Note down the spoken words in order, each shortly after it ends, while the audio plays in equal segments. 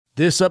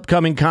This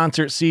upcoming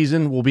concert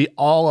season will be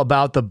all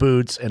about the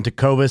boots, and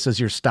Tecovas is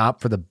your stop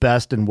for the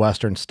best in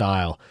Western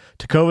style.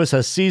 Tecovas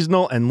has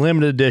seasonal and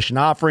limited edition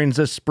offerings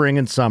this spring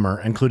and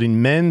summer,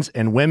 including men's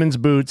and women's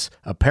boots,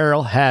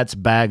 apparel, hats,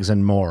 bags,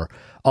 and more.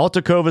 All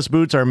Tecovas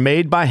boots are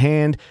made by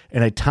hand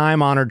in a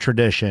time-honored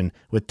tradition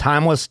with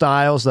timeless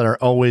styles that are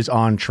always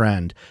on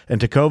trend. And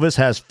Tecovas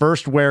has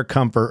first wear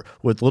comfort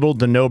with little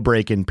to no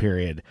break-in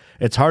period.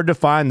 It's hard to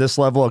find this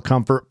level of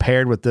comfort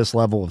paired with this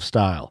level of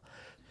style.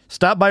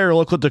 Stop by your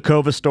local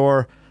Tecovas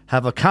store,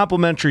 have a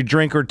complimentary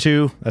drink or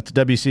two, that's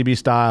WCB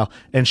style,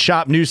 and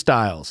shop new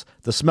styles.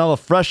 The smell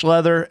of fresh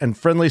leather and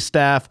friendly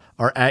staff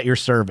are at your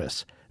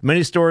service.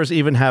 Many stores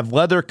even have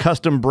leather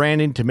custom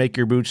branding to make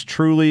your boots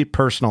truly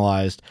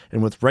personalized.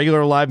 And with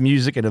regular live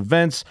music and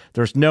events,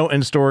 there's no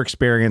in-store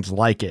experience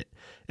like it.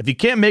 If you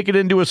can't make it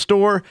into a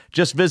store,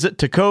 just visit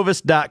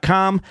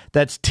tecovas.com.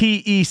 That's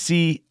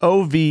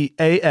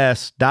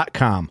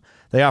TECOVAS.com.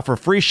 They offer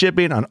free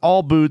shipping on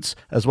all boots,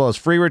 as well as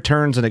free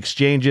returns and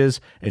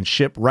exchanges, and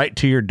ship right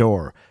to your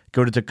door.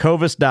 Go to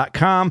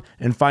tecovas.com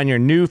and find your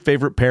new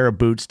favorite pair of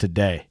boots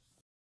today.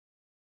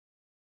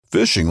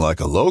 Fishing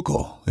like a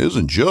local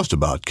isn't just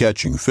about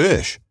catching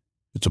fish.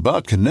 It's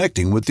about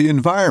connecting with the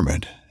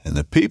environment and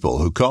the people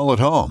who call it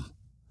home.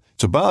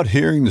 It's about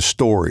hearing the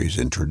stories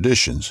and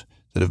traditions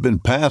that have been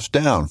passed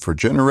down for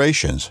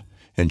generations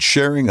and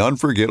sharing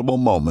unforgettable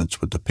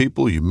moments with the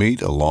people you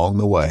meet along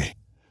the way.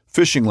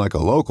 Fishing like a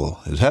local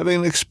is having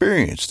an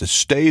experience that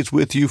stays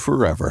with you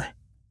forever.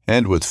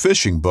 And with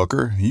Fishing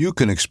Booker, you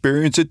can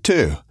experience it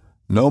too,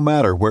 no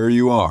matter where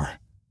you are.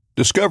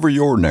 Discover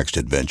your next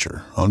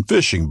adventure on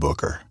Fishing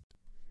Booker.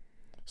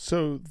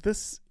 So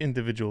this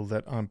individual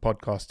that I'm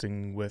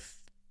podcasting with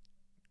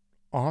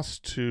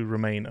asked to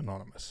remain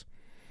anonymous.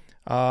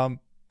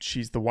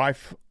 She's the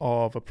wife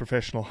of a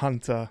professional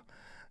hunter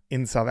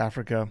in South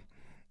Africa,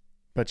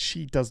 but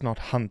she does not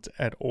hunt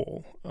at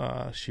all.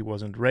 She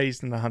wasn't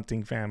raised in a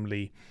hunting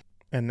family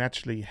and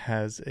naturally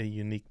has a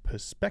unique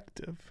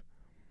perspective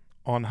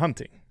on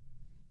hunting,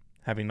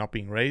 having not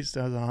been raised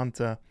as a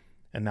hunter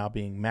and now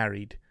being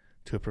married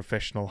to a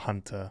professional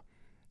hunter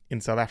in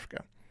South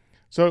Africa.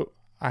 So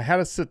I had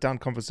a sit-down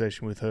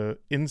conversation with her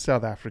in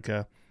South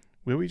Africa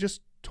where we just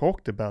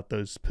talked about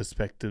those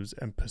perspectives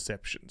and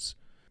perceptions.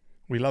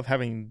 We love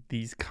having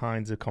these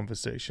kinds of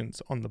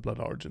conversations on the Blood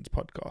Origins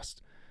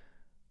podcast.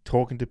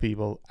 Talking to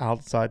people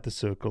outside the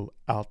circle,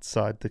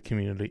 outside the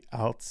community,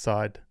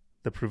 outside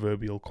the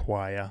proverbial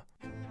choir.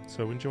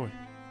 So enjoy.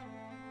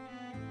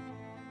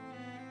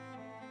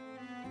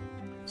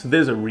 So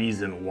there's a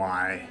reason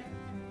why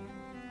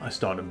I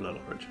started Blood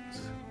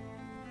Origins.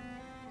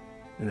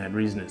 And that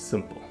reason is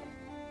simple.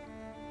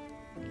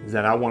 Is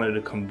that I wanted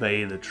to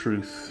convey the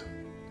truth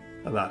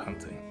about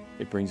hunting.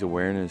 It brings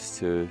awareness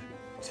to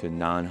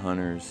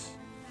non-hunters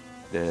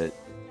that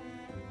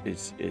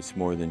it's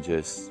more than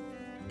just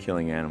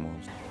killing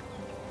animals.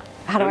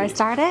 How do I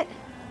start it?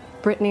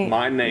 Brittany.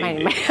 My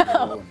name.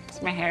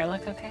 Does my hair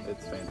look okay?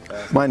 It's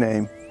fantastic. My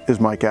name is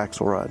Mike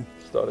Axelrod.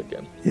 Start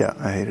again. Yeah,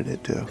 I hated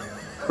it too.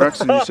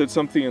 Braxton, you said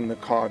something in the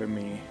car to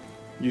me.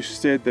 You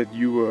said that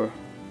you were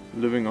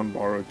living on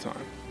borrowed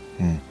time.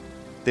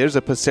 There's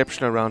a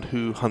perception around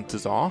who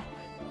hunters are,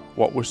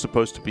 what we're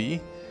supposed to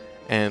be,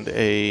 and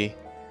a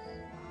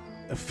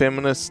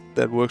feminist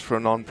that works for a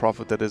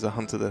non-profit that is a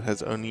hunter that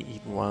has only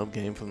eaten wild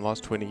game for the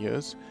last 20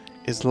 years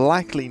is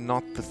likely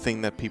not the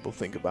thing that people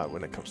think about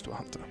when it comes to a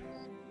hunter.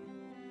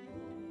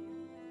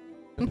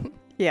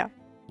 Yeah.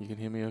 You can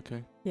hear me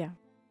okay? Yeah.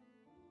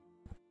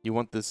 You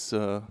want this,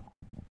 you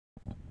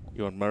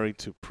want Murray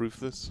to prove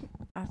this?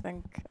 I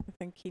think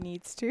he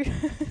needs to.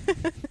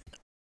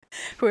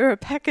 We're a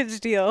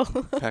package deal.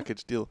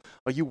 Package deal.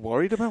 Are you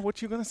worried about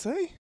what you're going to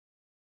say?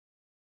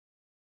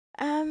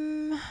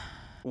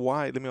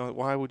 Why? Let me ask,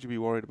 why would you be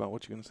worried about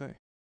what you're going to say?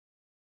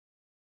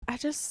 I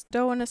just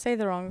don't want to say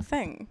the wrong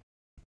thing.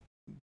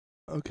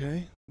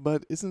 Okay,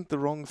 but isn't the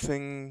wrong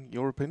thing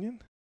your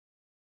opinion?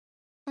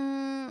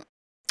 Well,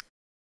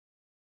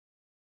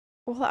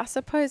 I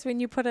suppose when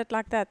you put it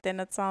like that, then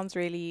it sounds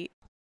really,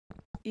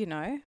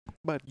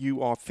 But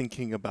you are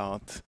thinking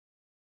about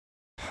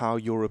how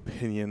your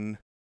opinion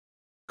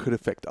could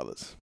affect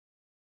others.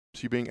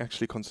 So you're being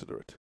actually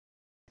considerate.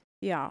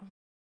 Yeah.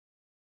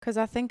 Because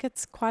I think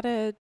it's quite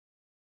a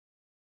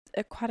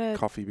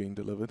Coffee being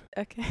delivered.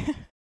 Okay.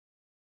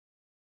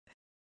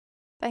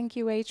 Thank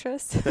you,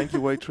 waitress. Thank you,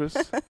 waitress.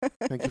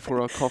 Thank you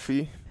for our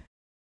coffee.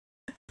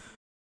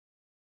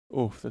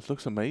 Oh, this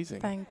looks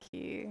amazing. Thank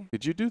you.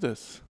 Did you do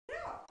this?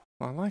 Yeah.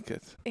 I like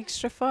it.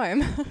 Extra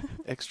foam.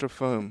 Extra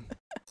foam.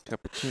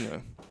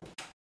 Cappuccino.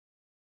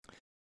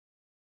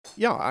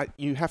 Yeah,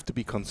 you have to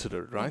be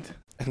considerate, right?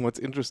 And what's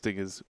interesting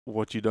is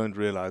what you don't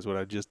realize, what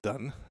I've just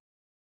done.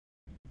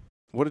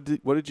 What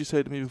did you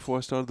say to me before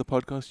I started the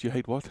podcast? You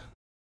hate what?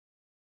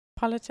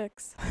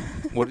 Politics.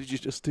 What did you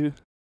just do?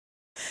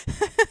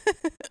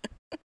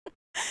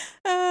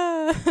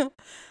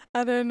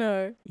 I don't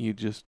know. You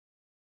just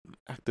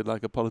acted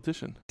like a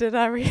politician. Did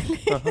I really?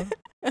 Uh-huh.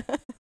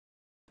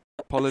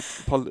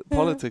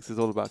 Politics is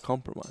all about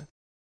compromise.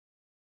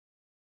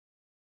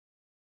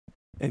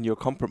 and you're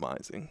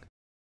compromising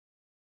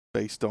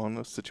based on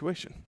a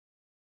situation.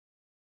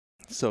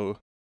 So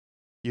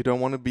you don't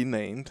want to be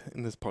named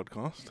in this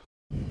podcast.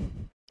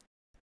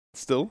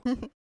 Still?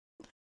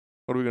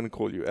 What are we going to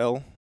call you?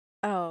 L?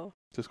 Oh,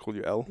 Just call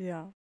you L?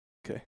 yeah.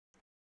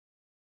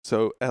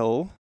 So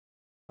L,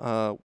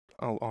 I'll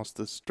ask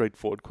this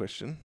straightforward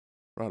question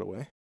right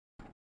away.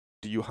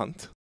 Do you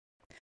hunt?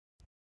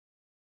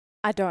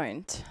 I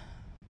don't.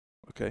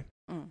 Okay.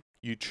 Mm.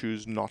 You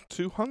choose not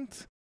to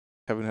hunt?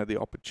 Haven't had the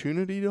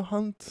opportunity to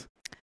hunt?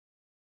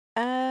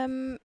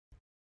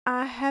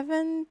 I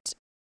haven't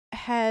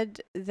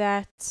had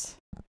that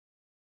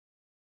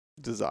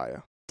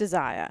Desire.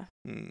 desire.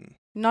 Mm.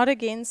 Not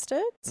against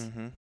it.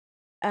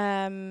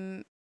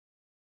 Mm-hmm.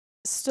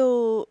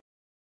 Still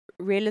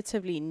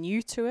relatively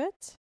new to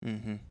it.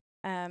 Mm-hmm.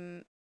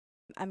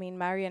 I mean,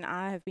 Murray and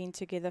I have been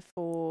together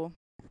for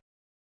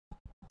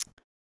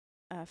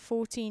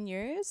 14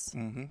 years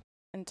Mm-hmm.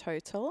 in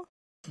total.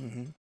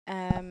 Mm-hmm.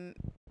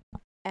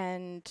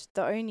 And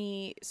the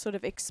only sort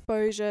of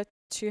exposure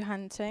to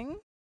hunting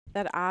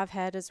that I've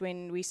had is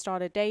when we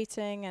started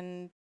dating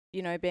and,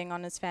 you know, being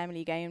on his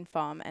family game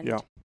farm.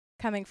 And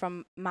coming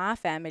from my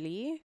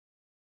family,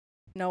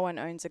 no one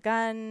owns a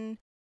gun,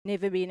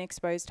 never been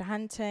exposed to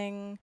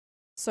hunting.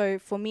 So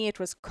for me, it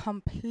was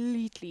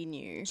completely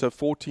new. So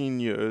 14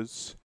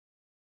 years,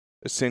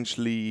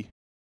 essentially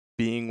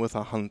being with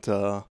a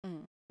hunter,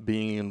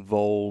 being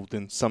involved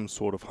in some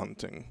sort of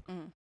hunting.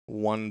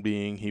 One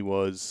being he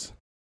was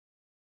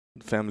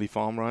family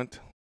farm, right?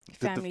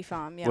 Family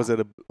farm, yeah.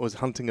 Was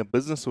hunting a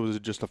business or was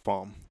it just a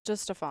farm?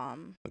 Just a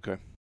farm. Okay.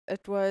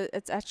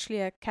 It's actually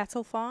a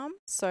cattle farm,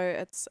 so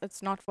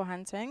it's not for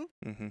hunting.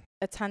 Mm-hmm.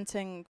 It's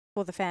hunting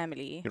for the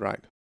family.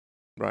 Right.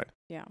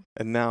 Yeah.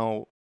 And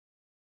now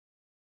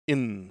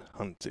in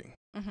hunting.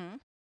 Mm-hmm.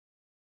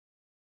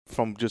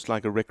 From just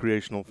like a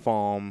recreational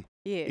farm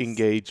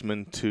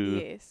engagement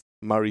to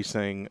Murray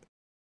saying,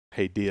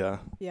 hey dear,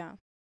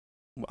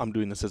 I'm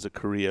doing this as a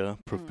career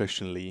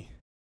professionally,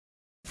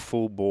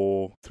 full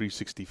bore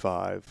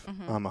 365,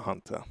 I'm a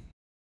hunter.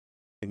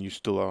 And you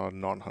still are a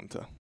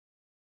non-hunter.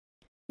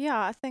 Yeah,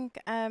 I think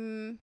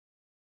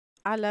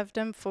I loved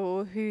him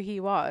for who he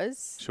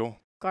was. Sure.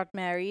 Got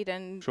married,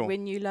 and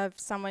when you love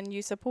someone,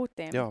 you support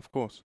them. Yeah, of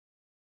course.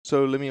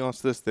 So let me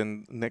ask this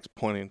then, next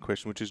point in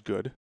question, which is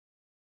good.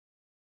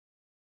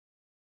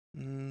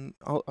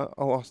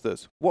 I'll ask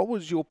this. What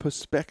was your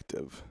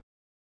perspective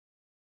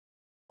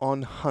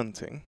on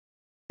hunting,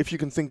 if you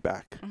can think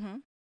back,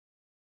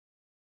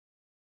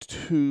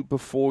 to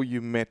before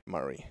you met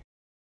Murray?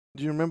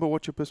 Do you remember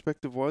what your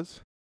perspective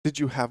was? Did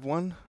you have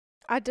one?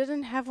 I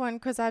didn't have one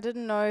because I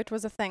didn't know it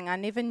was a thing. I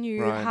never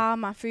knew how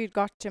my food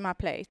got to my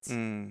plate.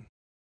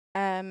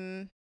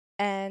 And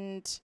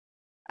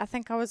I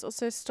think I was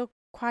also still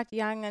quite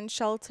young and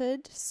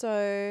sheltered,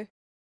 so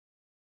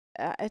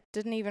it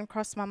didn't even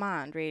cross my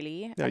mind,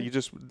 really. Yeah,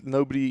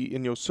 nobody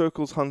in your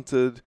circles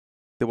hunted.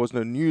 There was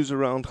no news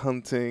around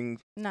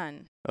hunting.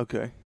 None.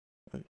 Okay.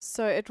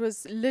 So it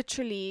was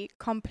literally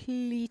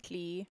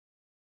completely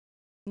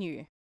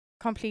new.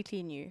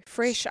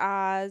 Fresh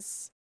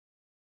eyes.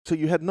 So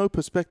you had no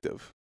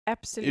perspective?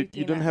 Absolutely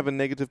You didn't have a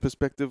negative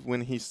perspective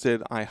when he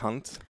said, I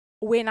hunt?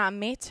 When I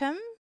met him,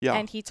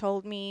 and he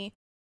told me,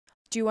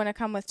 do you want to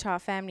come to our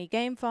family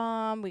game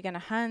farm? We're going to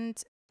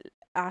hunt.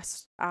 I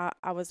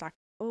was like,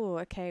 oh,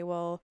 okay,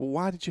 well.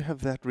 Why did you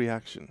have that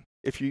reaction?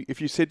 If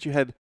you said you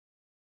had,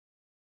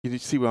 you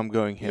see where I'm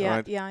going here,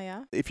 right?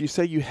 Yeah. If you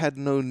say you had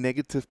no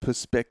negative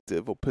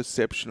perspective or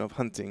perception of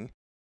hunting,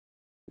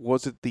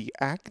 was it the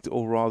act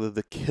or rather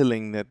the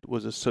killing that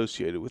was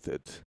associated with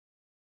it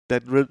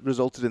that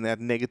resulted in that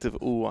negative,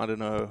 oh, I don't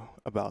know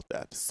about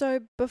that?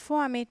 So before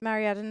I met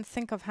Murray, I didn't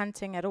think of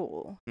hunting at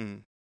all.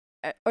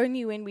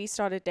 Only when we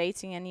started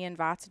dating and he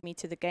invited me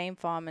to the game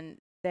farm and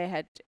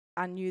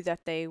I knew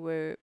that they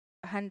were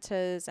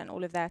hunters and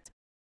all of that.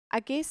 I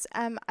guess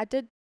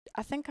it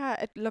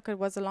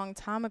was a long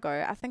time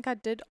ago. I think I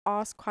did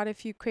ask quite a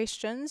few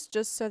questions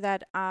just so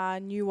that I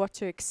knew what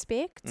to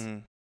expect.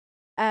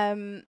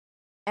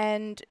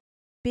 And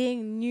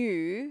being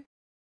new,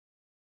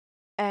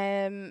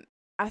 I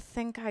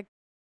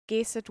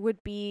guess it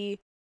would be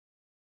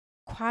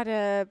quite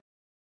a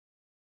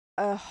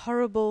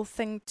horrible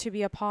thing to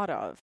be a part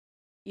of.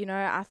 You know,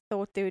 I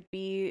thought there would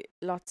be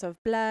lots of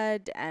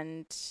blood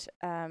and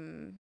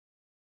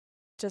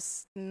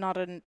just not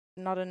a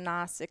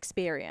nice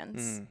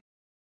experience.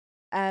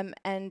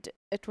 And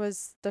it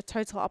was the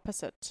total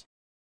opposite.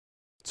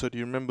 So do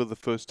you remember the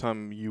first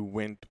time you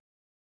went?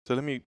 So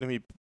let me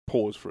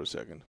pause for a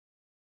second,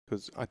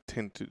 because I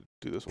tend to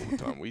do this all the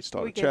time. We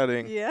started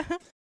chatting. Yeah.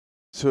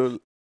 So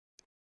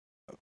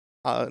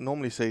I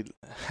normally say,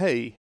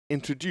 hey,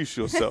 introduce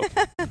yourself.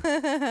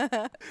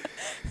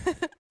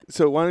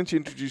 So why don't you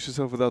introduce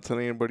yourself without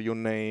telling anybody your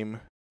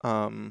name?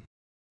 And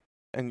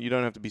you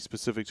don't have to be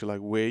specific to like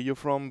where you're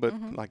from, but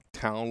like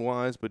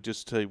town-wise, but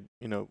just to,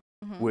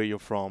 where you're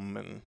from.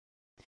 And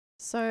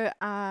so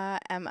I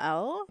am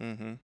Elle,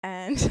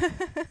 and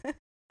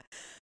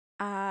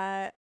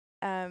I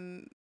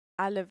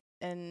live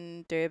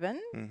in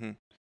Durban.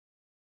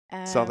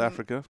 South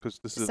Africa, because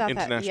this is an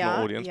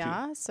international audience.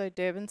 Yeah, so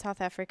Durban,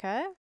 South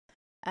Africa.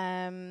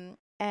 And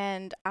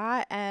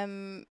I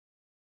am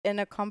in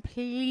a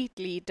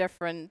completely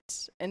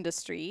different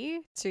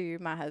industry to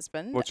my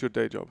husband. What's your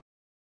day job?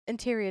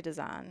 Interior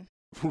design.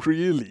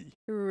 Really?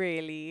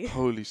 Really?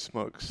 Holy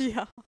smokes.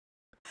 Yeah.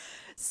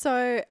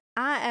 So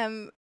I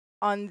am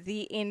on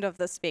the end of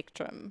the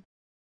spectrum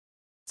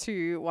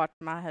to what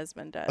my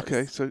husband does.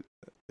 Okay, so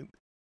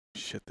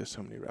shit, there's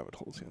so many rabbit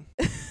holes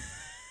here.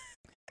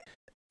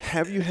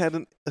 Have you had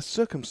a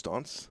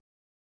circumstance?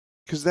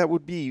 Because that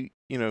would be,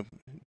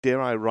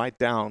 dare I write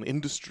down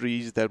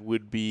industries that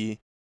would be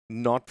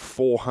not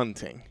for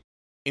hunting.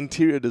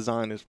 Interior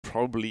design is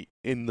probably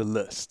in the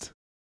list.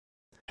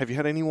 Have you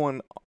had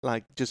anyone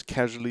like just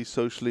casually,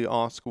 socially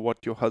ask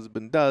what your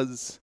husband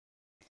does?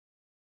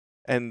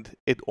 And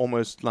it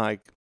almost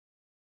like,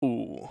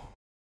 ooh.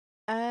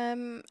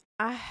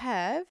 I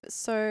have.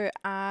 So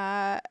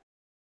I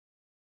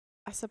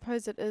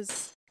suppose it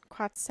is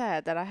quite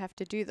sad that I have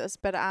to do this,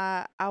 but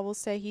I will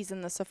say he's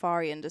in the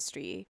safari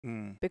industry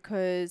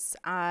because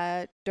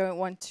I don't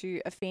want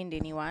to offend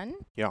anyone.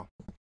 Yeah.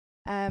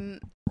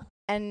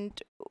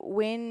 And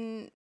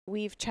when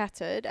we've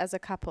chatted as a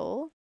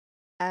couple,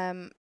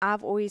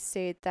 I've always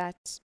said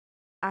that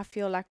I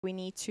feel like we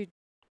need to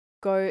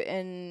go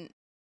in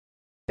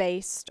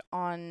based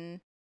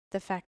on the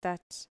fact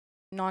that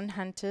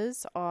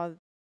non-hunters are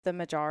the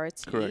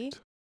majority. Correct.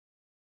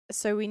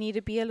 So we need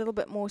to be a little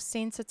bit more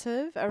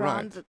sensitive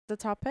around the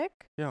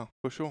topic. Yeah,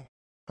 for sure.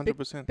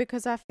 100%.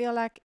 Because I feel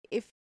like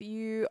if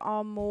you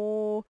are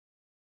more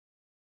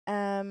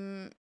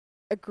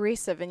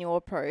aggressive in your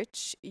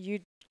approach, you're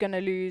going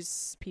to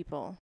lose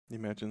people.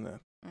 Imagine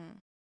that.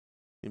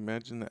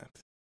 Imagine that.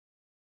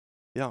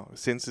 Yeah,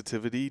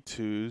 sensitivity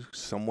to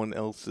someone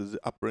else's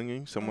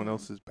upbringing, someone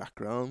else's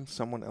background,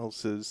 someone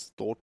else's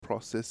thought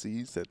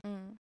processes that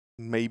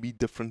may be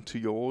different to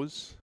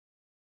yours.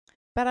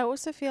 But I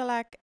also feel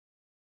like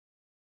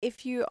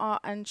if you are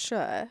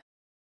unsure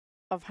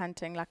of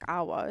hunting like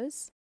I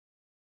was,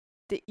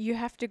 that you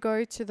have to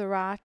go to the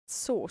right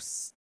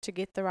source to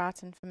get the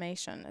right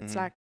information. It's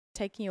like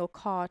taking your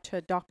car to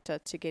a doctor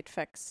to get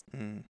fixed.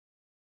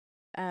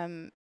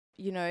 I'm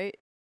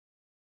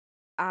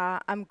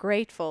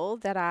grateful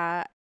that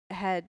I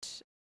had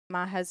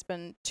my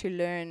husband to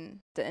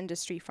learn the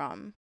industry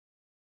from,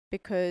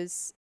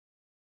 because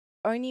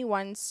only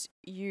once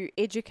you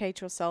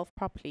educate yourself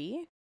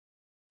properly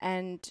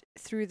and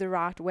through the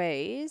right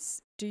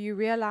ways do you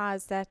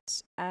realize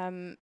that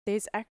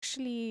there's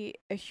actually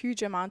a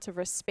huge amount of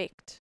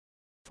respect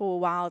for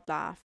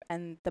wildlife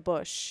and the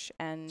bush.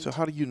 And so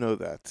how do you know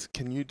that?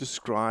 Can you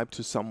describe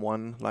to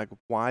someone, like,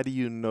 why do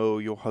you know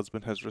your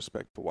husband has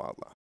respect for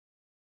wildlife?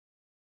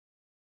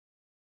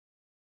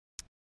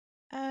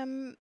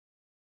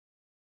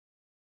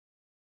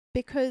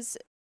 Because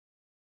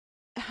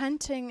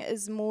hunting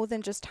is more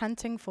than just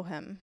hunting for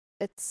him.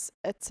 It's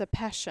a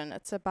passion.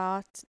 It's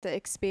about the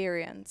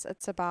experience.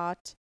 It's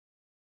about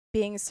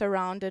being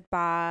surrounded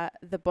by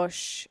the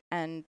bush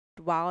and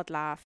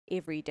wildlife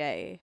every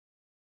day.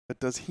 But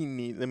does he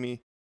need, and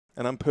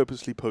I'm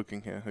purposely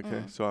poking here,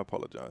 okay, so I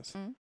apologize.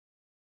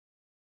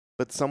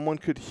 But someone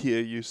could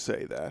hear you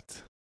say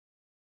that,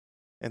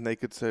 and they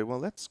could say, well,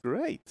 that's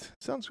great.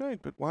 Sounds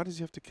great, but why does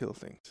he have to kill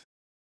things?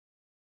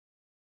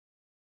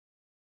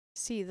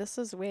 See, this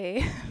is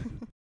where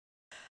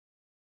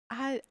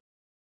I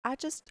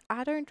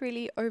don't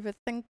really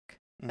overthink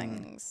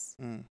things.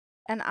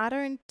 And I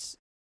don't,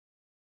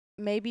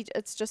 maybe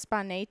it's just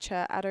by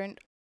nature, I don't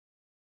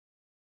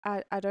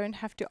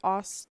have to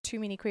ask too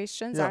many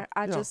questions.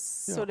 I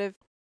just sort of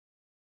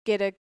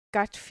get a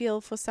gut feel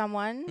for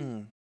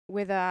someone,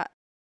 whether,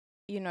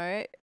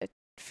 it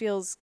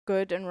feels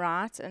good and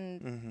right,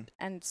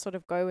 and sort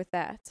of go with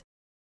that.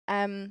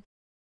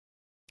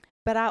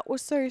 But I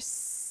also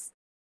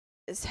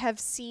have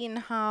seen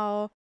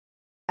how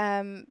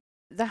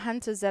the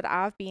hunters that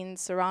I've been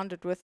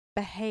surrounded with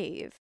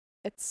behave.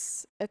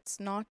 It's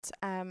not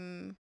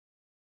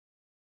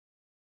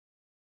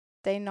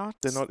they're not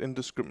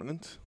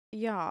indiscriminate.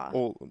 Yeah.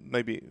 Or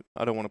maybe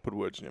I don't want to put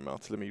words in your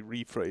mouth. So let me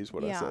rephrase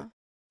what I said.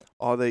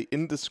 Are they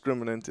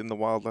indiscriminate in the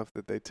wildlife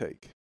that they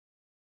take?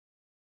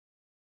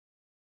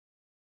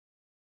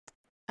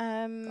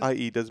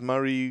 I.e., does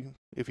Murray,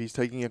 if he's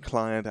taking a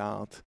client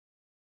out,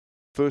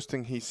 first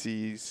thing he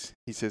sees,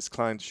 he says,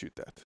 "Client, shoot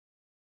that"?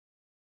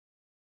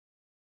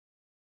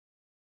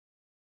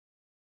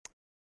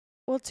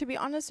 Well, to be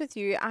honest with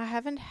you, I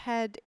haven't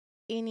had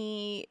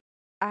any.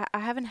 I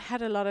haven't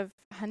had a lot of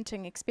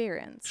hunting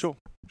experience. Sure.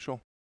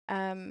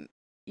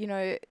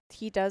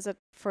 He does it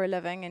for a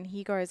living, and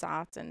he goes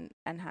out and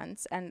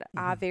hunts, and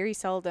I very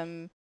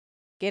seldom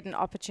get an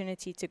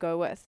opportunity to go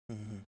with.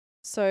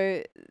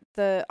 So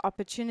the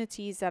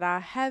opportunities that I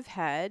have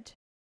had,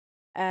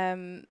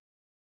 like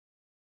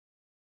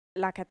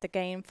at the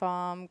game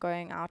farm,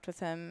 going out with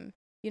him,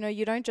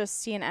 you don't just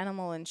see an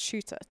animal and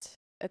shoot it.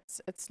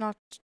 It's not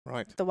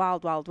the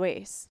wild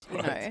west,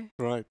 you know.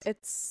 Right.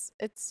 It's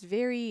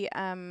very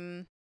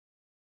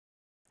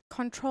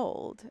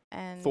controlled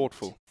and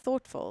thoughtful.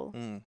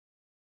 Mm.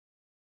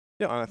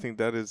 Yeah, and I think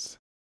that is,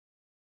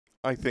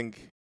 I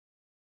think,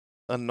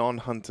 a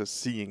non-hunter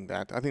seeing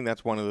that. I think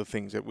that's one of the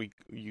things that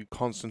you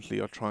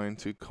constantly are trying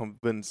to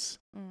convince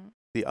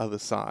the other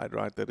side,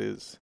 right? That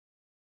is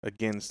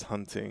against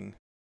hunting.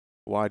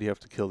 Why do you have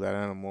to kill that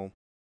animal?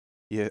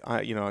 Yeah,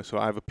 so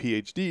I have a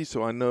PhD,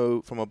 so I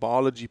know from a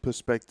biology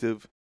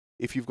perspective,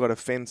 if you've got a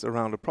fence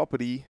around a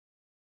property,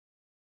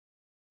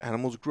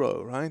 animals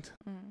grow, right?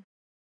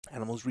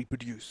 Animals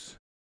reproduce.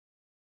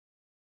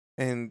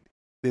 And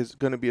there's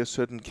going to be a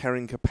certain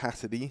carrying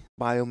capacity,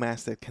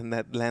 biomass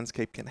that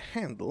landscape can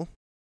handle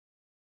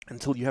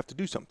until you have to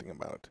do something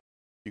about it.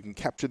 You can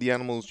capture the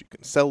animals, you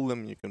can sell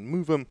them, you can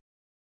move them,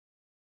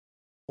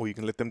 or you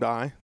can let them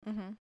die.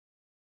 Mm-hmm.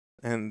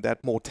 And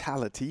that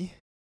mortality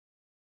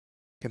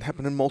can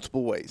happen in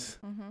multiple ways,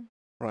 Mm-hmm.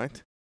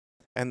 right?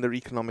 And they're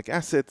economic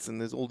assets,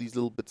 and there's all these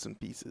little bits and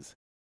pieces.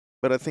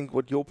 But I think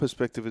what your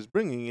perspective is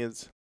bringing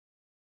is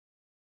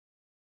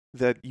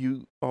that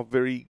you are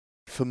very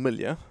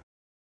familiar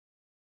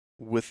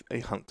with a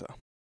hunter.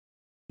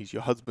 He's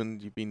your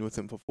husband, you've been with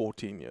him for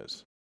 14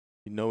 years.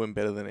 You know him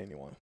better than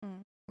anyone,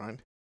 right?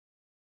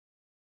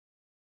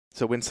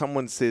 So when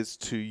someone says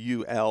to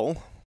you,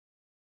 Elle,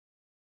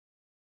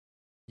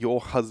 your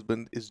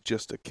husband is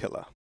just a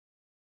killer,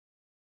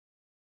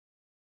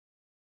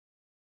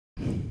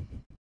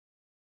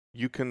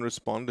 you can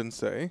respond and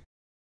say,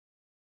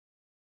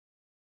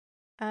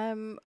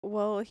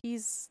 well,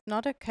 he's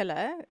not a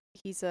killer.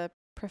 He's a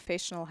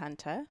professional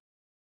hunter.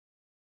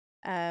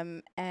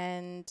 And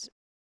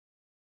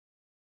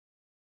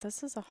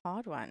this is a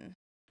hard one.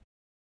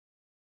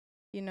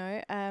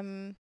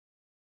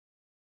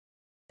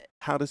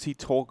 how does he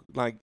talk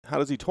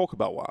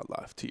about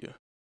wildlife to you?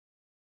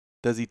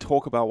 Does he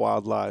talk about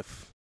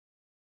wildlife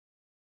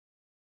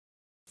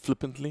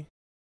flippantly?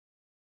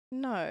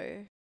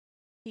 No.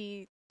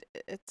 He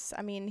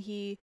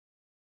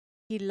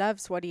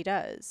loves what he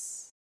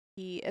does.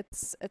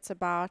 It's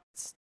about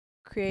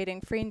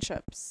creating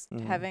friendships,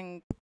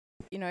 having,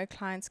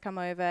 clients come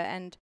over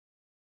and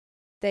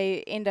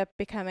they end up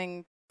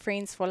becoming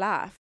friends for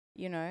life,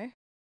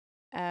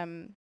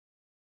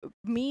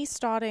 Me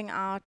starting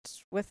out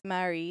with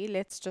Murray,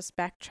 let's just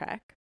backtrack.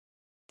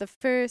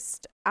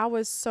 I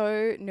was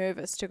so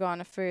nervous to go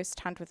on a first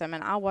hunt with him,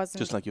 and I wasn't.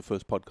 Just like your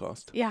first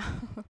podcast. Yeah.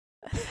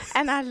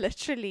 And I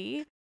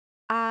literally,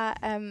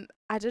 I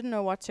didn't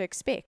know what to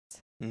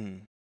expect.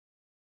 And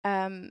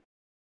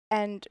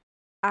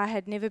I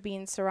had never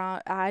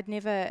I had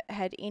never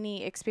had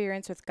any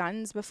experience with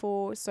guns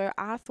before, so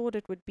I thought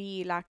it would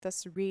be like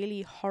this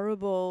really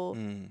horrible,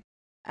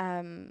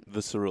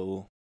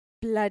 visceral,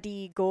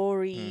 bloody,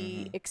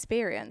 gory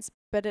experience.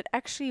 But it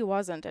actually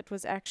wasn't. It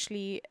was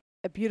actually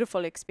a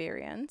beautiful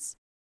experience.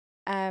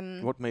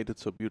 What made it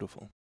so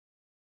beautiful?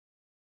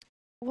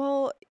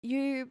 Well,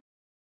 you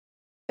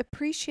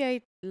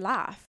appreciate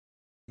life,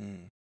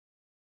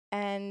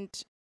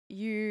 and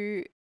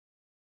you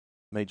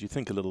made you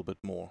think a little bit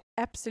more.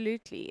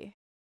 Absolutely.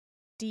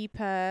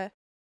 Deeper.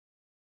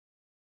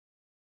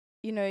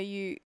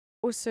 You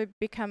also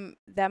become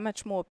that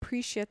much more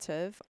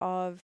appreciative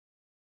of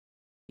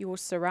your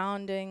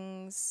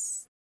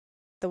surroundings,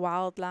 the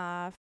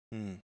wildlife.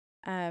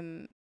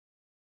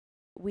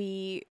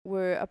 We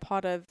were a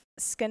part of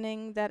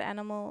skinning that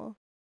animal.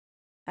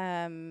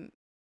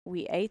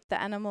 We ate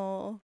the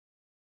animal.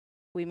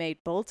 We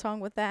made biltong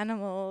with the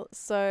animal.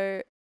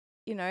 So,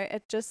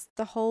 it just,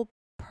 the whole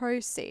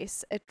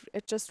process, it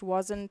just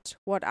wasn't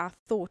what I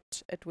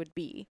thought it would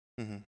be.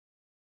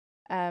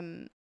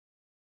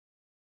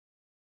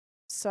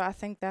 So I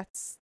think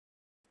that's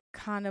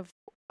kind of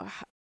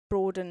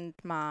broadened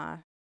my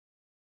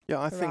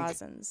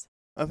horizons.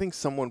 I think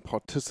someone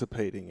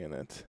participating in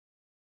it.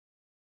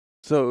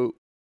 So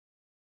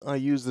I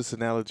use this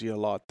analogy a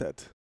lot,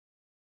 that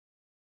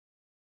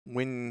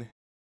when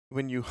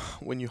you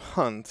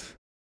hunt,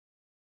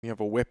 you have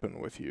a weapon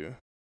with you.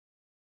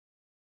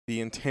 The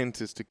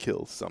intent is to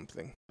kill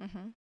something.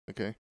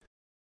 Okay?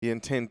 The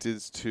intent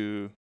is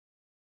to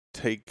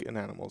take an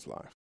animal's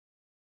life.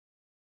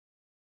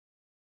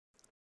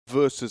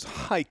 Versus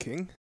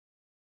hiking,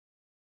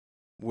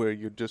 where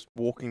you're just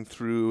walking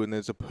through and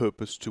there's a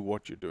purpose to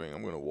what you're doing.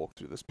 I'm going to walk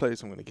through this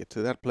place, I'm going to get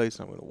to that place,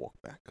 I'm going to walk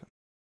back.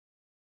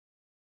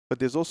 But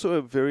there's also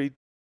a very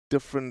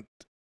different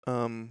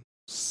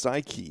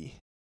psyche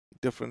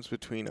difference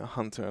between a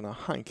hunter and a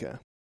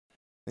hiker.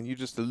 And you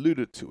just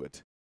alluded to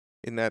it,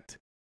 in that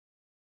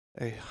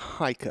a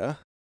hiker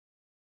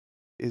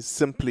is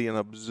simply an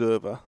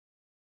observer.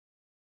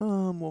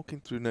 Oh, I'm walking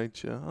through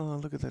nature. Oh,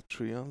 look at that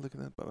tree. Oh, look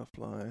at that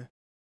butterfly.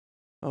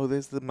 Oh,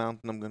 there's the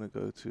mountain I'm going to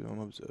go to. I'm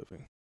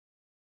observing.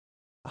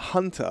 A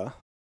hunter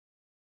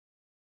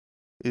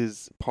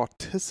is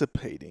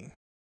participating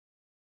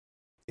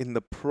in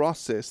the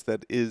process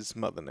that is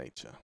Mother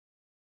Nature.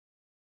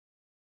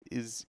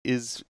 Is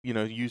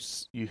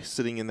you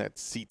sitting in that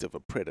seat of a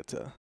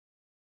predator.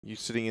 You're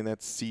sitting in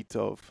that seat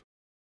of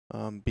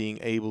being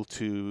able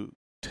to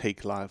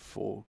take life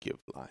or give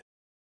life.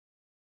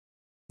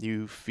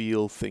 You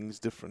feel things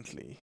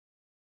differently.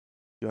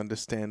 You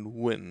understand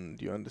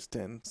wind. You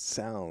understand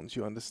sounds.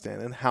 You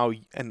understand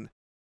and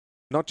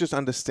not just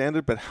understand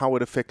it, but how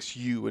it affects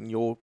you and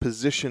your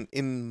position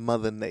in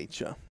Mother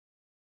Nature.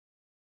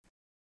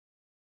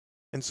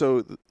 And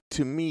so,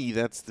 to me,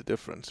 that's the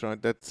difference, right?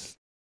 That's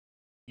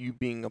you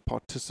being a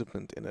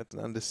participant in it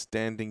and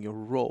understanding your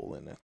role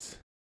in it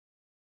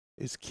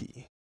is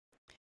key.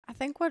 I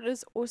think what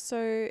is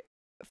also,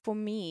 for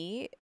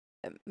me,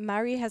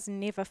 Murray has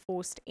never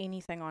forced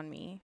anything on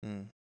me.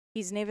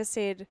 He's never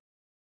said,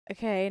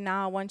 okay,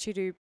 now I want you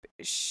to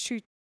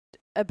shoot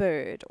a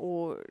bird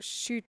or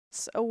shoot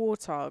a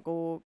warthog,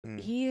 or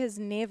he has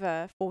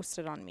never forced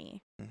it on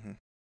me. Mm-hmm.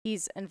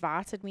 He's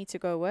invited me to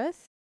go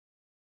with.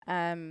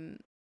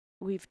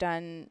 We've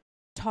done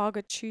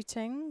target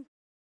shooting,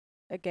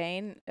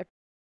 again,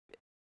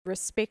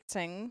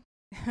 respecting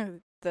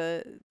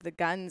the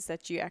guns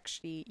that you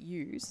actually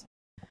use,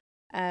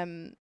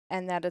 and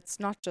that it's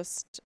not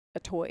just a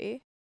toy,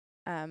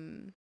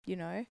 you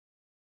know.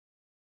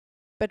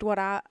 But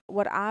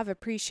what I've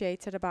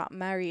appreciated about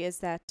Murray is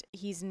that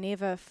he's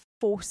never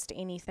forced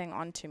anything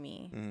onto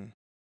me.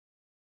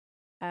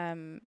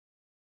 And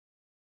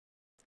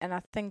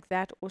I think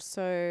that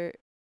also,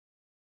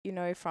 you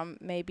know, from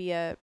maybe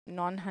a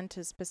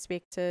non-hunter's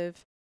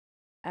perspective,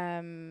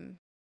 I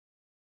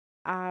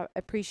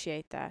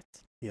appreciate that.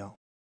 Yeah.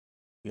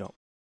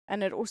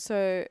 And it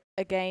also,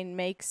 again,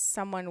 makes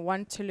someone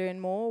want to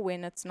learn more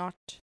when it's not,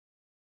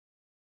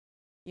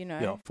 you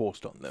know,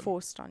 forced on them.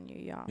 Forced on you,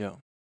 Yeah.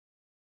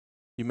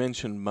 You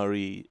mentioned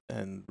Murray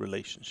and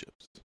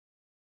relationships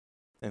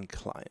and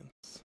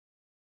clients.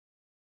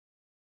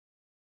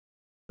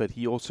 But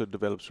he also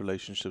develops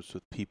relationships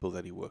with people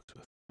that he works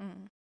with,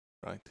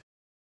 right?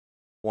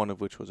 One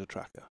of which was a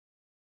tracker.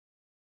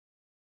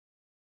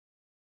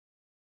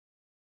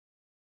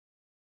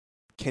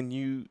 Can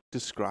you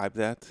describe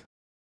that?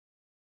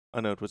 I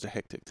know it was a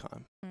hectic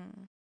time.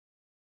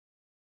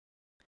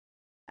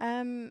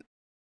 Can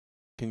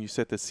you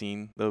set the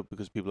scene, though?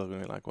 Because people are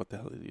going to be like, what the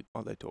hell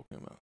are they talking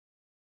about?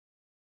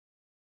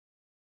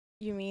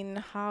 You mean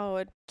how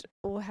it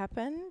all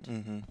happened?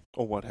 Mm-hmm.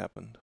 Or what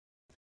happened?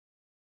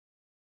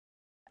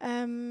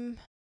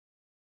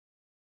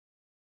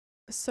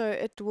 So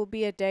it will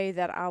be a day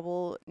that I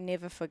will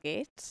never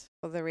forget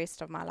for the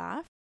rest of my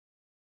life.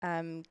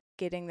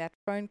 Getting that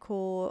phone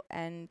call,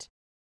 and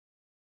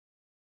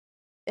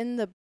in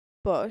the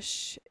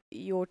bush,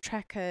 your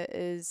tracker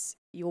is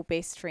your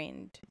best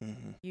friend.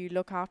 You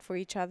look out for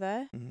each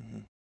other.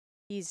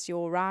 He's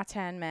your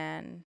right-hand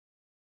man.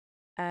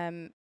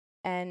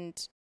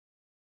 And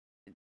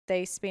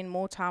they spend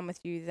more time with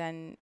you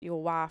than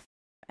your wife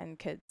and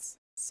kids.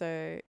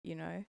 So, you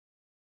know.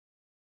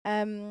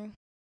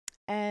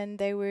 And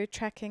they were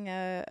tracking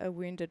a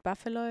wounded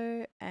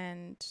buffalo,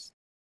 and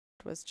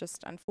it was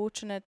just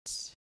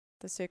unfortunate,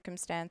 the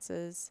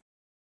circumstances.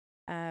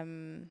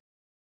 And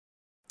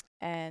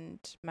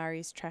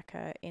Murray's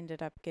tracker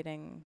ended up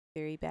getting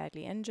very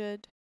badly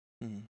injured.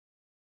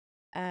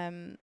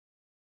 I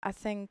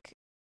think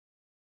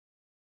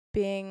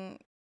being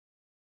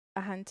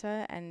a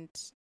hunter and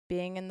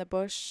being in the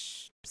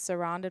bush,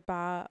 surrounded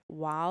by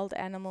wild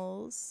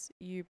animals,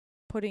 you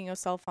putting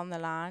yourself on the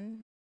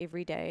line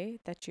every day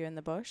that you're in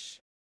the bush.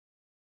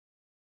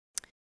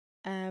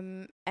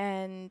 And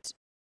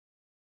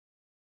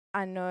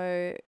I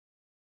know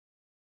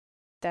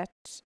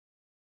that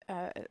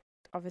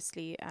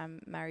obviously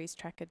Murray's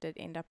tracker did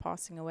end up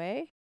passing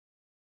away,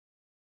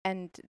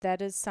 and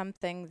that is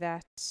something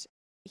that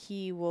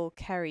he will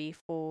carry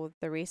for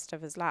the rest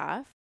of his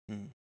life.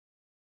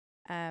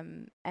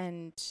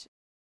 And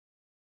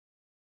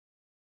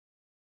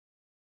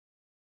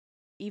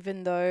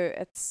even though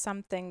it's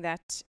something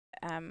that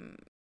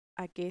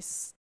I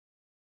guess,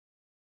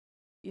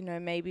 you know,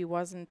 maybe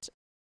wasn't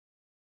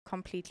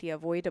completely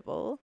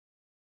avoidable,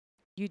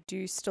 you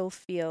do still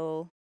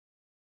feel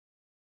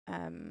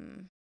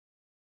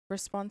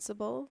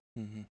responsible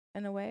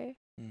in a way.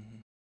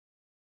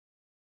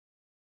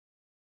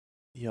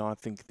 Yeah, I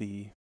think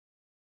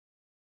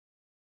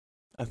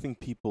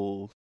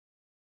people,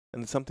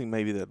 and it's something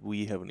maybe that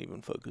we haven't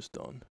even focused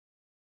on,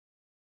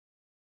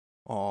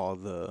 are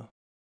the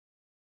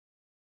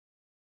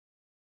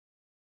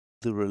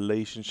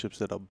relationships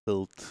that are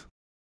built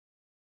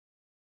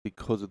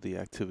because of the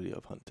activity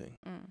of hunting.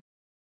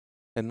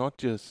 And not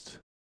just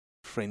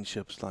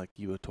friendships like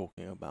you were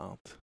talking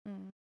about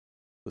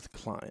with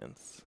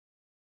clients,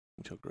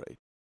 which are great,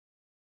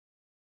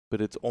 but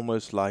it's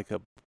almost like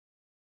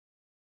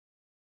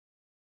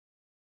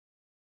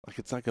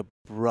it's like a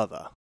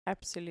brother.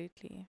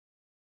 Absolutely.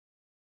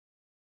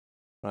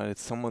 Right?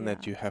 It's someone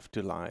that you have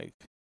to like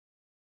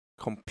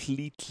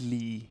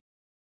completely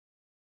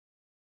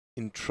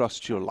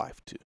entrust your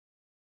life to.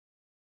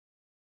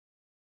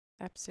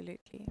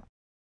 Absolutely.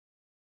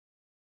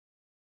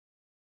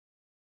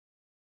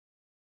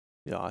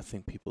 Yeah, I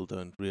think people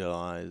don't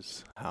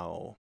realize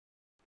how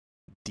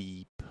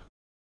deep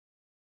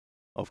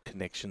of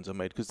connections are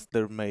made, because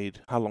they're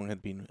made. How long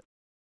had been?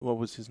 What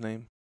was his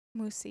name?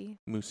 Moosey.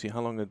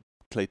 How long had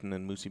Clayton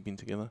and Moosey been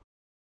together?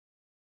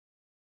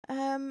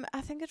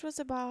 I think it was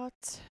about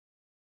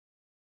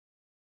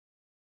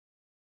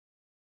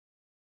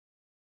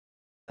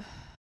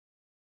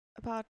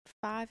about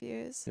 5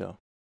 years. Yeah.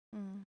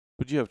 Mm.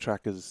 But you have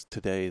trackers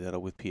today that are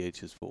with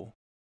PHs for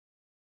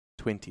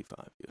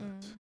 25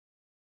 years.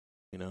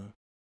 You know?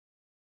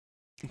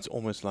 It's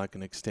almost like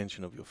an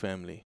extension of your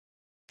family.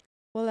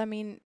 Well, I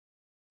mean,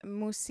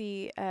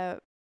 Musi,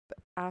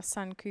 our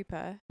son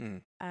Cooper,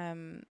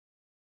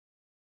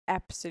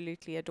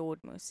 absolutely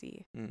adored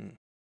Musi.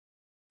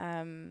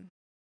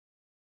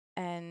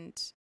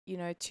 And, you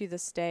know, to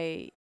this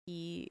day,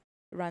 he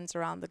runs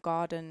around the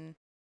garden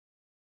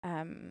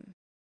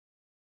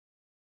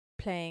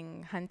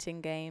playing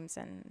hunting games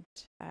and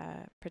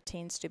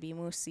pretends to be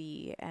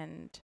Musi.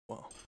 And,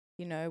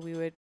 you know, we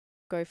would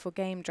go for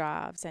game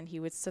drives and he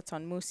would sit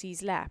on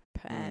Musi's lap.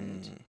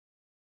 And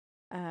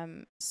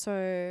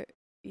so,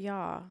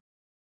 yeah,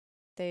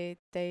 they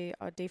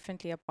are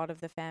definitely a part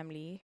of the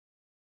family.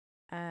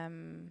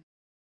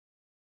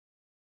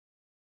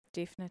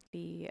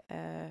 Definitely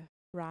a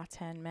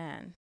right-hand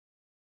man.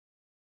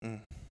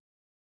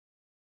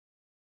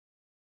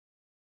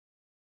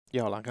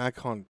 Yeah, like I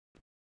can't.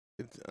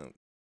 It's,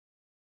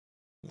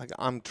 like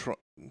I'm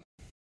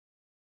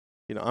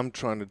I'm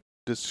trying to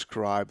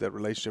describe that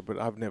relationship, but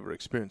I've never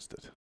experienced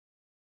it.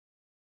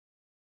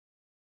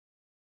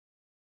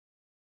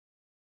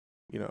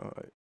 You know.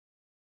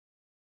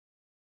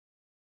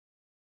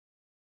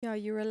 Yeah,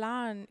 you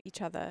rely on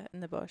each other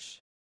in the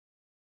bush.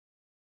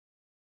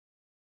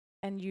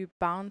 And you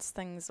bounce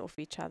things off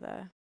each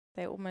other.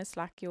 They're almost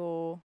like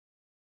your...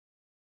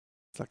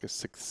 It's like a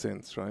sixth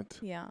sense, right?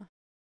 Yeah.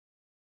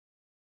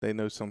 They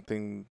know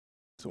something.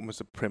 It's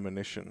almost a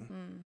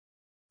premonition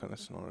kind of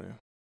scenario.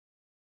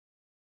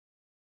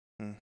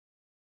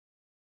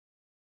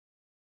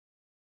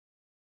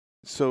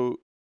 So,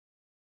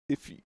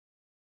 if you've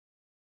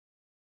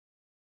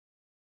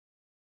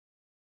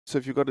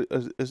got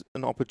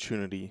an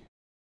opportunity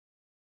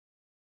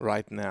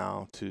right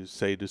now to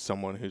say to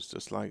someone who's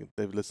just like,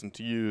 they've listened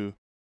to you,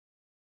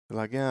 they're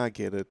like, yeah, I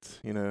get it,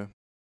 you know,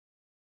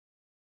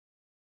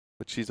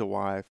 but she's a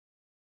wife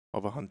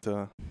of a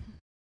hunter.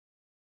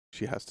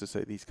 She has to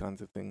say these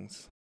kinds of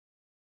things.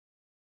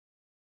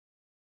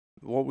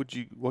 What would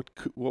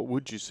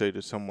you say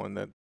to someone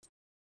that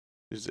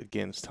is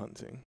against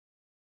hunting?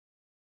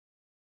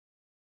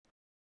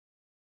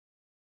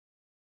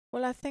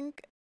 Well, I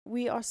think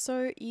we are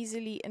so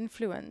easily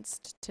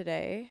influenced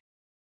today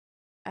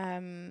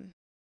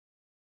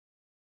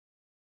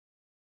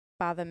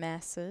by the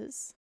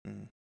masses.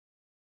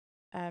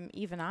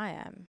 Even I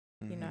am,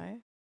 you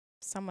know.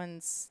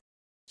 Someone's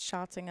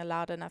shouting a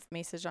loud enough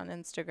message on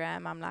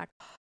Instagram, I'm like,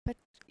 but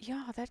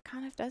yeah, that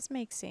kind of does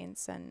make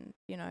sense, and,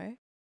 you know.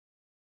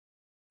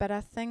 But I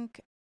think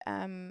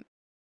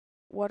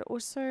what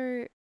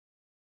also,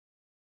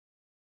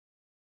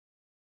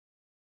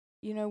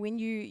 you know, when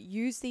you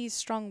use these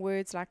strong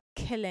words like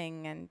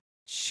killing and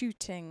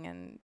shooting,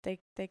 and they're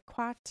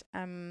quite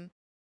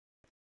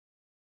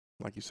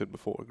like you said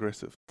before,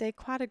 aggressive. They're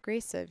quite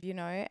aggressive, you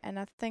know, and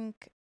I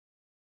think...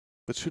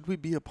 But should we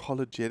be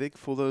apologetic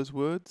for those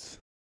words,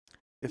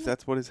 if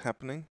that's what is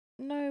happening?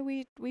 No,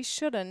 we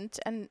shouldn't,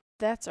 and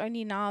that's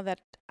only now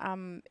that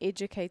I'm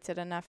educated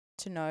enough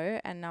to know,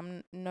 and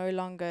I'm no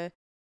longer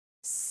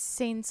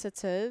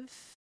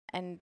sensitive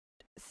and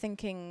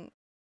thinking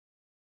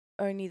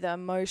only the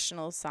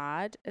emotional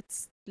side.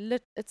 It's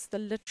the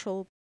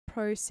literal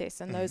process,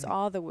 and those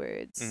are the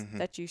words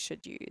that you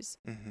should use.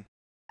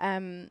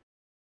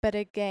 But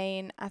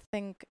again, I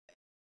think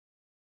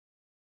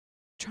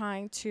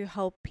trying to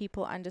help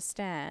people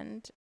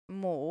understand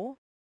more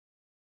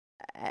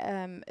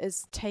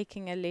is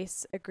taking a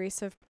less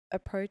aggressive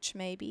approach,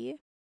 maybe.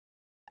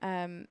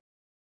 And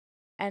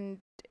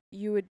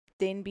you would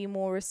then be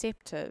more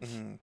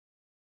receptive.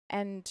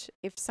 And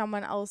if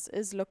someone else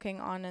is looking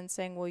on and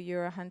saying, well,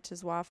 you're a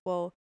hunter's wife,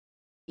 well,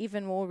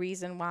 even more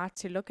reason why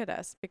to look at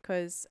us,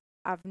 because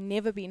I've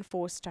never been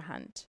forced to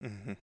hunt.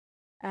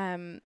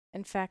 In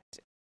fact,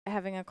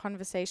 having a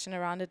conversation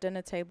around a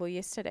dinner table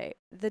yesterday,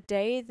 the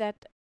day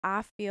that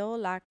I feel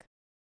like,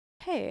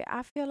 hey,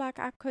 I feel like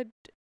I could,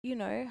 you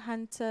know,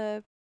 hunt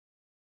an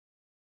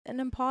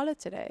impala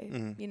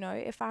today. You know,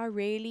 if I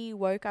really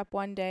woke up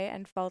one day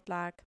and felt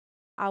like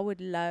I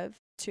would love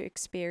to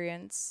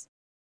experience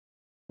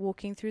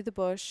walking through the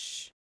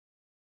bush,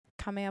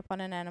 coming up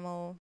on an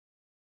animal,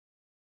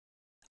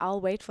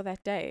 I'll wait for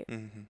that day.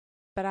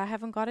 But I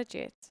haven't got it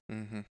yet.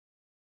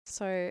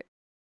 So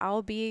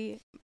I'll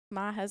be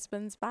my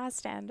husband's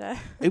bystander.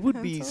 It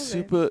would be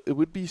super. It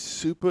would be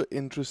super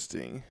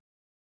interesting.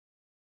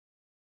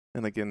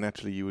 And again,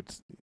 naturally,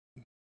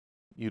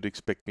 you'd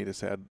expect me to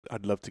say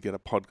I'd love to get a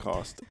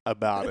podcast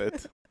about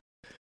it.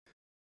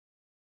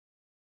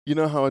 You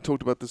know how I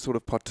talked about this sort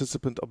of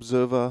participant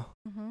observer?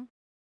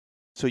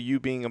 So you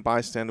being a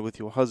bystander with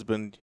your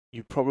husband,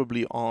 you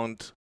probably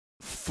aren't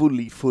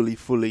fully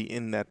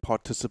in that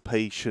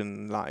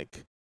participation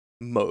like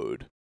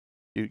mode.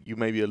 You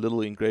may be a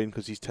little ingrained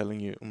because he's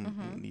telling you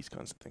these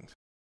kinds of things.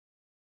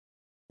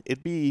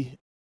 It'd be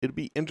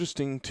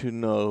interesting to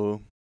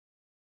know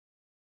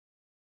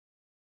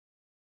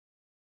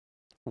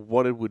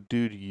what it would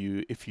do to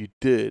you if you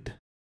did.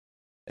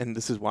 And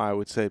this is why I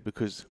would say it,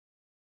 because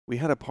we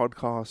had a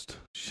podcast,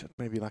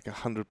 maybe like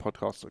 100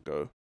 podcasts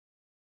ago.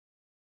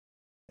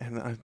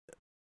 And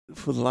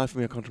for the life of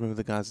me, I can't remember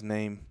the guy's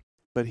name.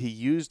 But he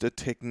used a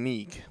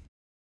technique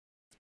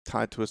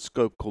tied to a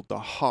scope called the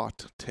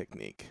HART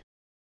technique.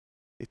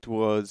 It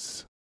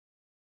was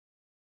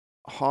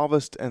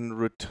harvest and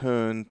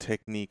return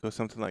technique or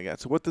something like that.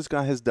 So what this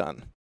guy has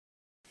done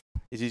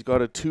is he's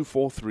got a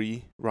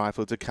 243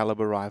 rifle. It's a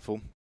caliber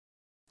rifle.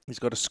 He's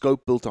got a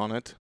scope built on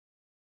it,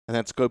 and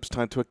that scope's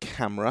tied to a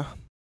camera.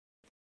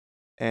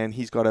 And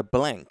he's got a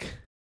blank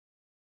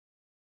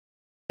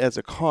as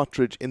a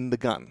cartridge in the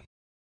gun.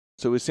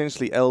 So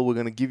essentially, we're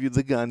going to give you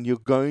the gun. You're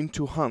going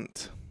to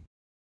hunt.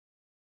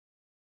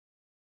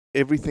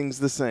 Everything's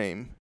the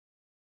same.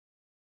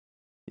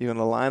 You're going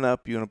to line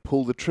up. You're going to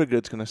pull the trigger.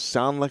 It's going to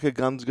sound like a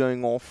gun's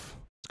going off.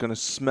 It's going to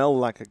smell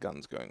like a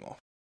gun's going off.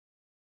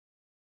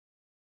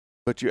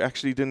 But you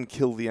actually didn't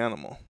kill the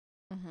animal.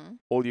 Mm-hmm.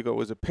 All you got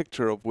was a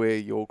picture of where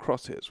your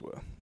crosshairs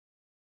were.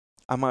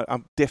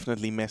 I'm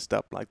definitely messed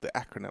up, like the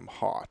acronym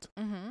HART.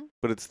 Mm-hmm.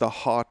 But it's the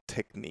HART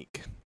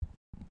technique.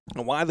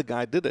 And why the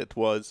guy did it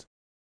was,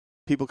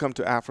 people come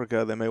to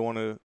Africa, they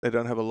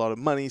don't have a lot of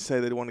money, say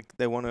they want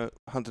to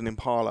hunt an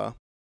impala,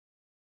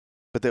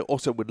 but they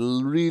also would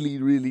really,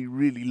 really,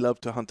 really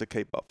love to hunt a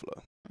Cape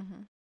buffalo.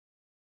 Mm-hmm.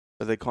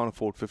 But they can't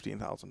afford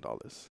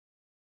 $15,000.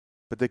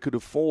 But they could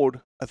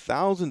afford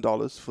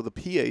 $1,000 for the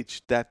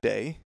PH that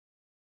day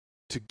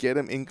to get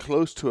them in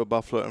close to a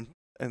buffalo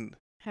and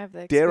have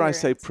the dare I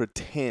say, experience.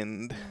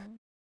 pretend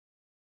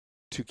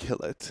to kill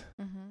it.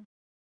 Mm-hmm.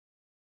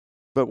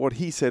 But what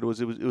he said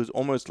was it was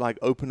almost like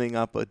opening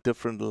up a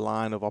different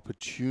line of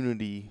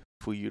opportunity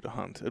for you to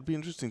hunt. It'd be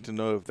interesting to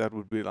know if that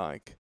would be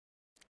like,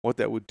 what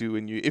that would do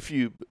in you.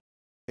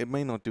 It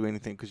may not do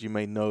anything because you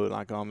may know,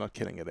 like, oh, I'm not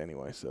killing it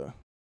anyway, so.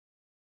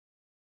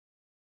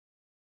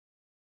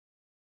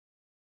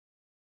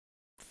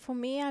 For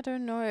me, I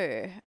don't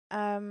know.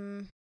 I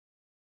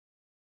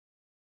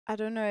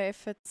don't know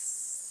if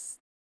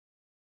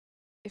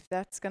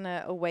that's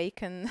gonna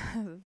awaken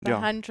the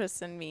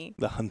huntress in me.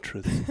 The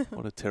huntress.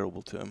 What a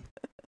terrible term.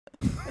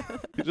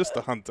 You're just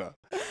a hunter.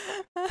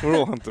 We're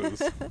all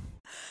hunters.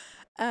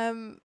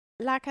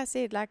 Like I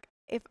said, like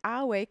if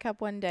I wake up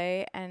one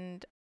day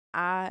and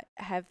I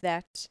have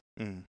that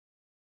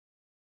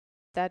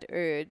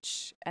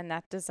urge and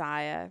that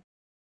desire,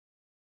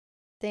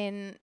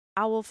 then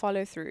I will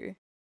follow through.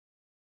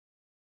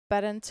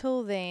 But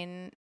until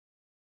then,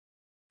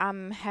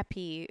 I'm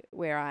happy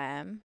where I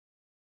am.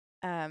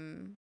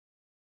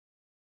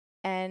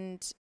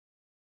 And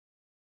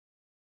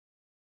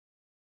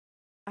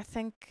I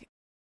think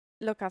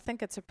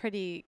that's a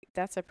pretty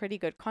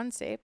good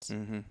concept.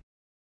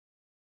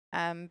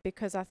 Mm-hmm.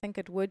 Because I think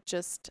it would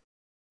just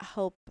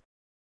help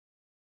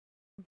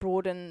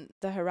broaden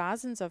the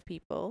horizons of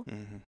people.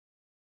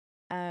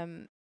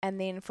 Mm-hmm.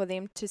 And then for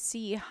them to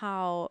see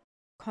how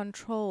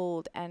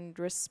controlled and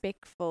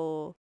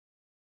respectful,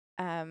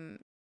 and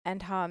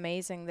how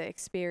amazing the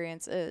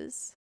experience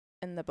is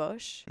in the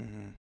bush,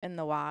 in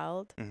the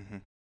wild.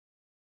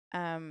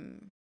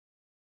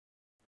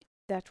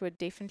 That would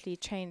definitely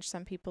change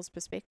some people's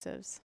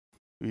perspectives.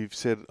 We've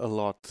said a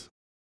lot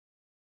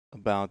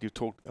about,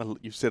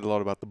 you've said a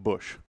lot about the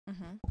bush,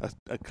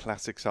 a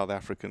classic South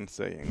African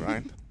saying,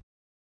 right?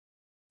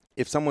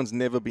 If someone's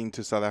never been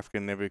to South Africa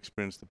and never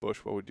experienced the bush,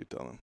 what would you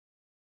tell them?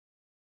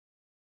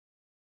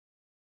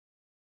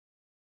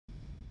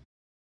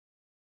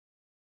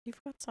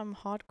 You've got some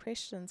hard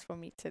questions for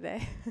me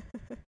today.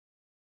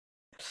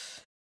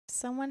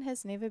 Someone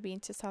has never been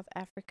to South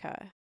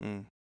Africa.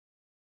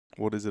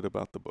 What is it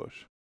about the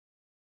bush?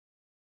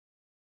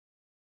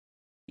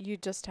 You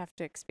just have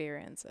to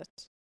experience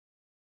it.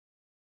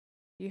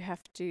 You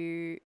have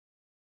to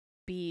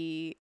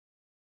be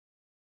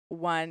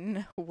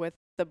one with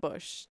the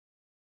bush.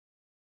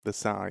 The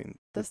sound,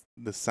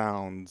 the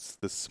sounds,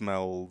 the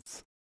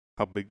smells,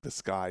 how big the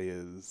sky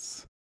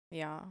is.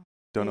 Yeah.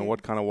 Don't know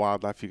what kind of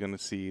wildlife you're going to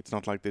see. It's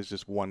not like there's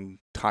just one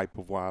type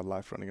of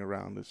wildlife running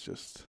around. It's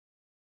just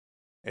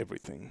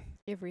everything.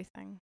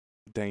 Everything.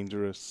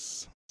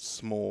 Dangerous,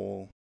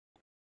 small,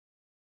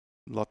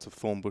 lots of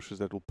thorn bushes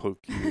that will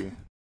poke you.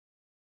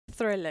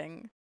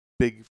 Thrilling.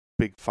 Big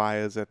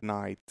fires at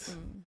night.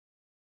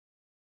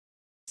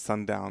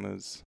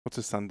 Sundowners. What's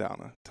a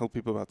sundowner? Tell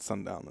people about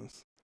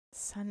sundowners.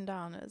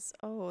 Sundowners.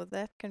 Oh,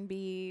 that can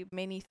be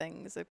many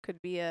things. It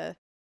could be a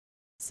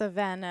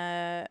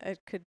savanna. It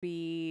could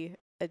be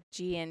a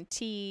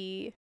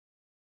GNT,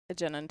 a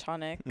gin and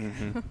tonic.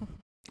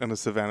 And a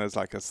savanna is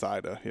like a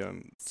cider here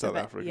in South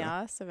Africa.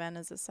 Yeah,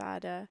 savanna's a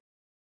cider.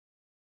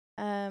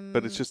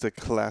 But it's just a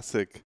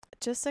classic.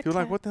 You're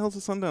like, what the hell's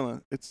a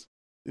sundowner? It's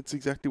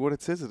exactly what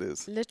it says it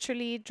is.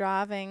 Literally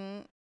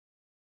driving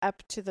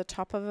up to the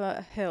top of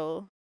a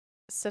hill,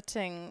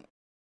 sitting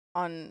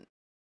on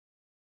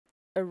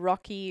a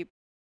rocky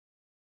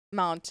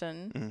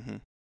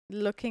mountain,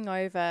 looking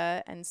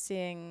over and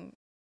seeing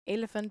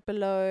elephant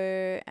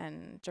below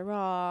and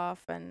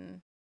giraffe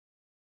and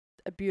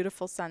a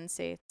beautiful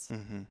sunset.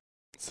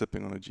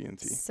 sipping on a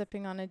GNT.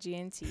 Sipping on a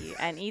GNT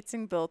and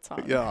eating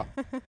biltong. Yeah,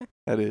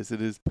 that is.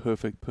 It is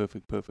perfect.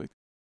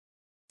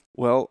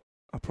 Well,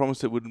 I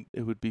promised it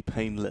would be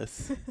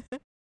painless.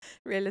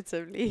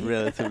 Relatively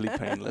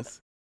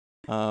painless.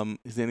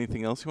 Is there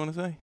anything else you want to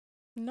say?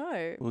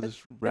 No. We'll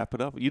just wrap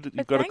it up. You've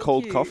got a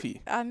cold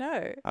coffee. I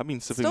know. I've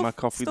been sipping my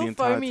coffee the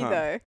entire foamy, time.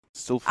 Though.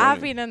 Still foamy.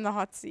 I've been in the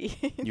hot seat.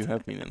 You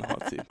have been in the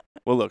hot seat.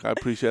 Well, look, I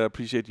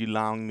appreciate you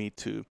allowing me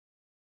to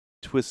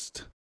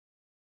twist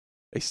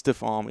a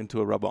stiff arm into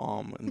a rubber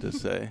arm and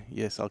just say,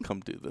 yes, I'll come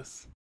do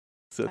this.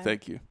 So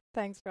thank you.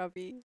 Thanks,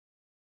 Robbie.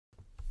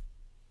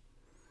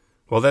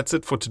 Well, that's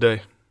it for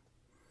today.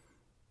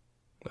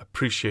 I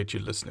appreciate you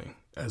listening,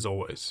 as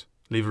always.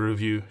 Leave a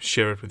review,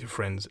 share it with your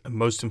friends, and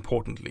most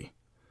importantly,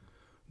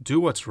 do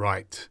what's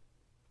right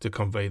to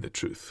convey the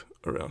truth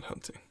around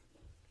hunting.